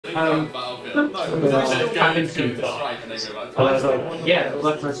I've been to I was like, yeah, it was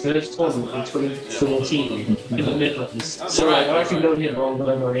like my first tournament in 2014 in the Midlands. So like, I've actually known him longer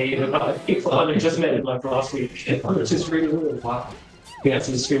than I even people I just met him like last week, which is really weird. Wow. Yeah,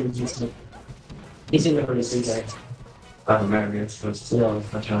 so the stream was just he's in the really sweet. Oh man, it's supposed to know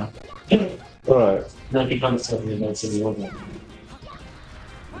that time. Alright. Then he comes to me and that's in the order.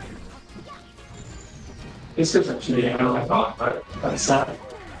 This is actually I don't know, but that's sad.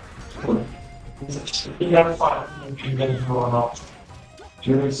 You never fight, you can go off.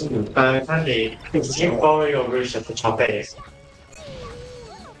 Finally, you borrow your wish at the top base.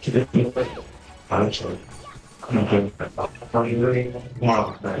 Actually,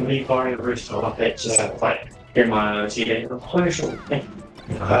 we borrow your wish at the top base, like, in my GA.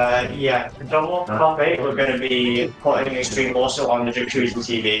 Yeah, the double coffee, we're going to be putting Extreme also on the Jacuzzi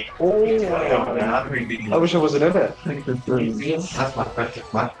TV. Oh, I wish I wasn't in it. That's my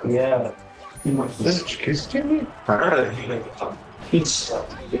perfect match. Yeah. This is Jacuzzi TV? It's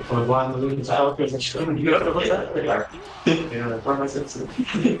one of the reasons I was like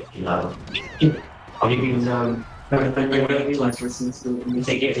listening to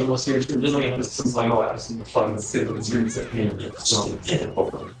take it more seriously. This is like, oh, that's some fun. It's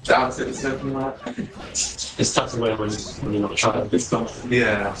tough to wear when you're not trying this stuff.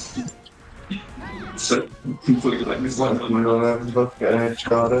 Yeah. So, completely like this one. I'm going to look at edge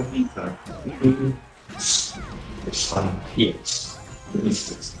garden. It's fun. Yes.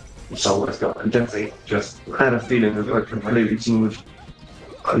 It's always got. I definitely just had a feeling of like completely smooth.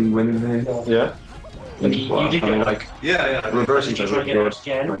 Are you winning there? Yeah. You did get like Reversii does it good.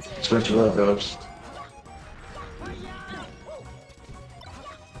 Especially with those.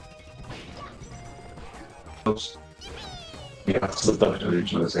 Yeah, that's the double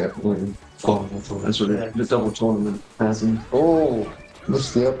region is it. That's what the double tournament has. Oh,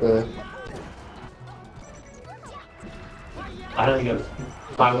 what's the up there? I don't think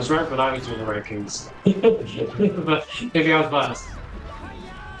I was right, but I was doing the rankings. But maybe I was biased.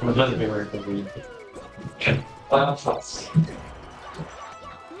 I would love to be ranking.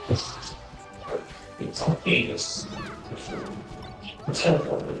 It's all Venus.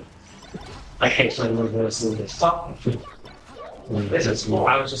 I hate playing Reversii this. I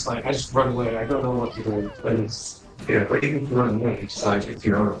was just like, I just run away. I don't know what to do. But it's but even if you run away, it's like if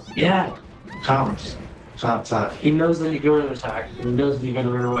you're counts. He knows that you're going to attack, and he knows that you're going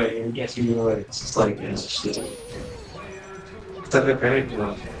to run away, and he gets you run away. It's just like, it's just. It's a very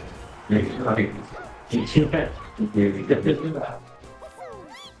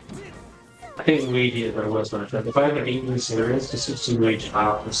I think Luigi is my worst matchup. If I have an English series, just switch to Luigi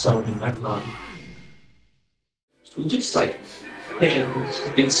out for something like that. You just like, you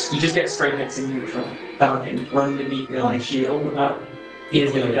just get straight hits in neutral. Down and run the beat, like shield without he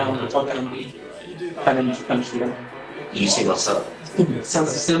is going down and top down beat. And then you just punch the other. You see what's up. It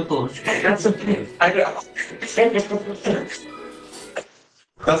sounds simple. That's okay. I know.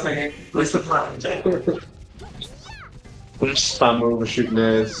 That's my game. What's the plan? Which spam overshooting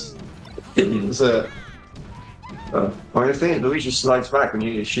is? Is it? I think Luigi slides back when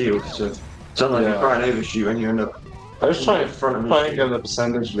you need a shield, so it's not like you try and overshoot and you end up. I was trying to get the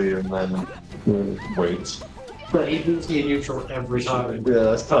percentage lead and then wait. But he moves me in neutral every time. Yeah,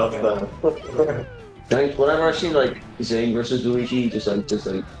 that's tough though. Whenever I see like Zane versus Luigi, just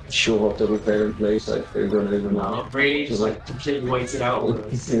show up double player in place, like they're going to live now. Brady just like completely waits it out.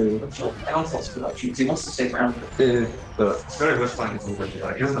 Downfalls for that shoots. He wants to stay around. Yeah, but it's very much like it's over.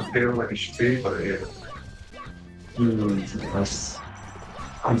 Like, he doesn't feel like he should be, but it is.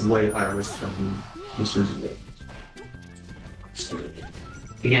 I'm way higher risk than this is.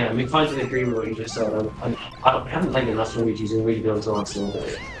 Yeah, I mean, fine to agree with what you just said. I haven't played enough Luigi's to really be able to answer all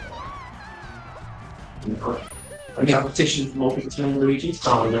that. I mean, competition for more people playing Luigi.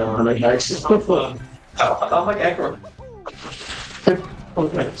 Oh no, I like X. I like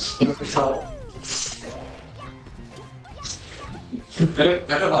Ev4n.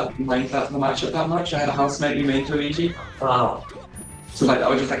 I don't like Minecraft in the matchup that much. I had a housemate who made Luigi. Oh. So like that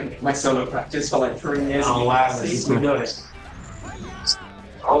was just like my solo practice for like 3 years. Oh wow, that's nice.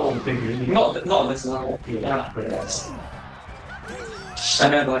 Oh, big. Not this level. Yeah, but yes.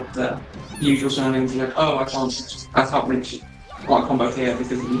 And then like the usual shenanigans, like, oh, I can't reach one combo here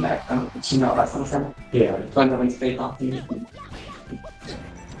because of the neck, and you know that kind of thing. Yeah. So I'm having to stay up.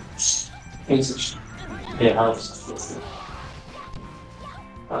 Yeah, I was.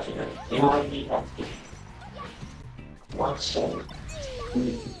 It might be empty. Once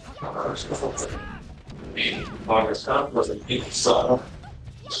August was a big song.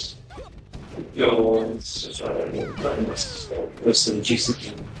 Yo, listen,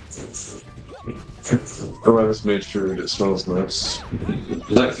 GCP. Whoever's made food, it smells nice. There's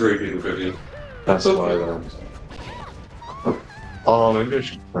like 3 people cooking. That's why then. Oh, maybe I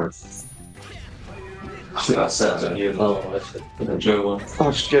should. I think that sounds like you and Joe one.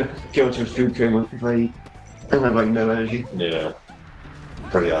 I'll just go to a food coma if I eat. And I have like no energy. Yeah.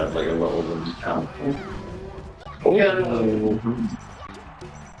 Pretty hard, like a lot of them.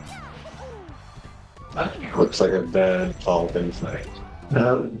 Looks like a dead falcon thing.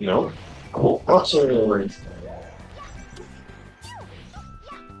 No? Cool. That's a real worry.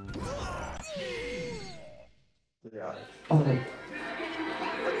 Yeah.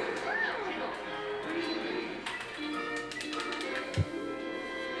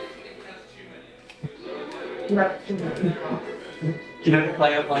 You know the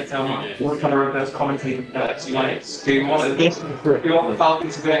player like what kind of reverse commentating perks you like? Do you want the Falcon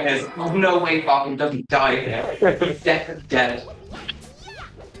to go ahead? Oh no way Falcon doesn't die here. Dead.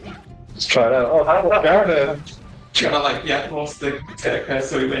 Let's try it out. Oh, how about Garner? Kind of like, yeah, lost the curse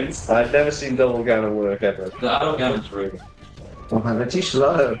so he wins. I've never seen double Garner work ever. I don't get it through. Oh man, they're too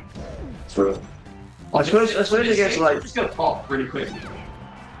slow. Through. I suppose it gets like. Just gonna pop really quick.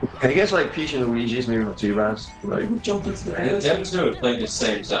 It gets like Peach and Luigi's maybe not too bad. Like, Jump into the They air. haven't been playing the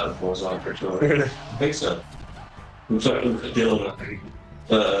same set of balls on for sure. I think so. I'm sorry, Dylan, I think.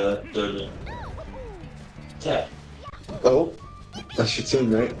 Yeah. Oh, that's your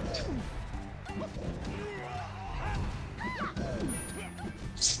teammate.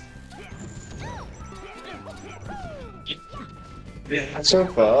 Yeah. So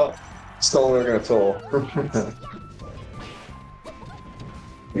far, it's not working at all.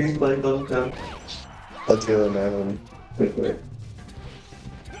 who's playing double count? Adil and Evan. Wait.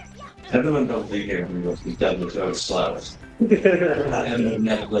 Everyone don't think everyone must be done with those slabs. Everyone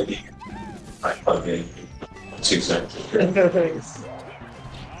never played it. Right, okay. 2 seconds.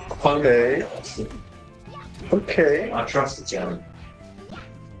 Okay. Okay. I trust the challenge.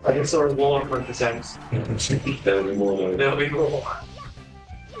 I can sort of warn for percent. There'll be more though. There'll be more.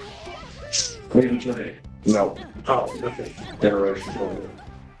 We can play No. Oh, okay. Generation 4.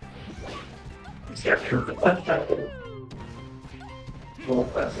 Well,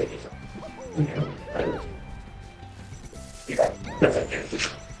 that's it.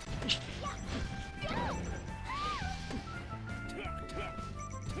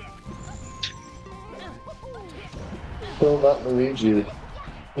 Well, that Luigi.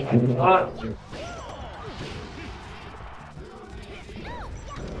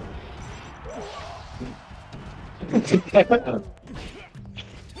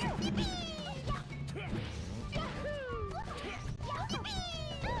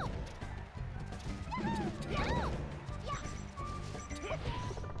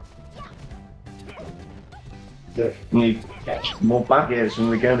 Need more back airs from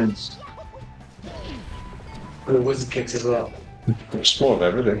the Gunners. And the wizard kicks as well. It's more of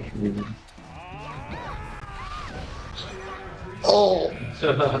everything. Oh!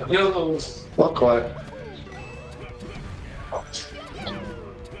 Yo, Not quite.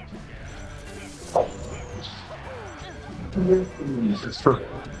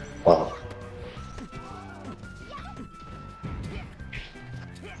 Wow.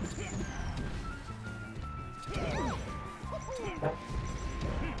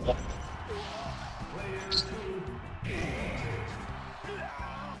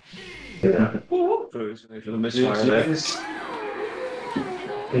 Yeah. For the misfire there.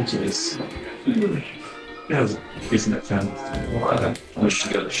 it is. That was, isn't it, fun? I wish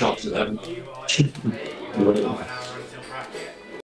to go to the shops at them.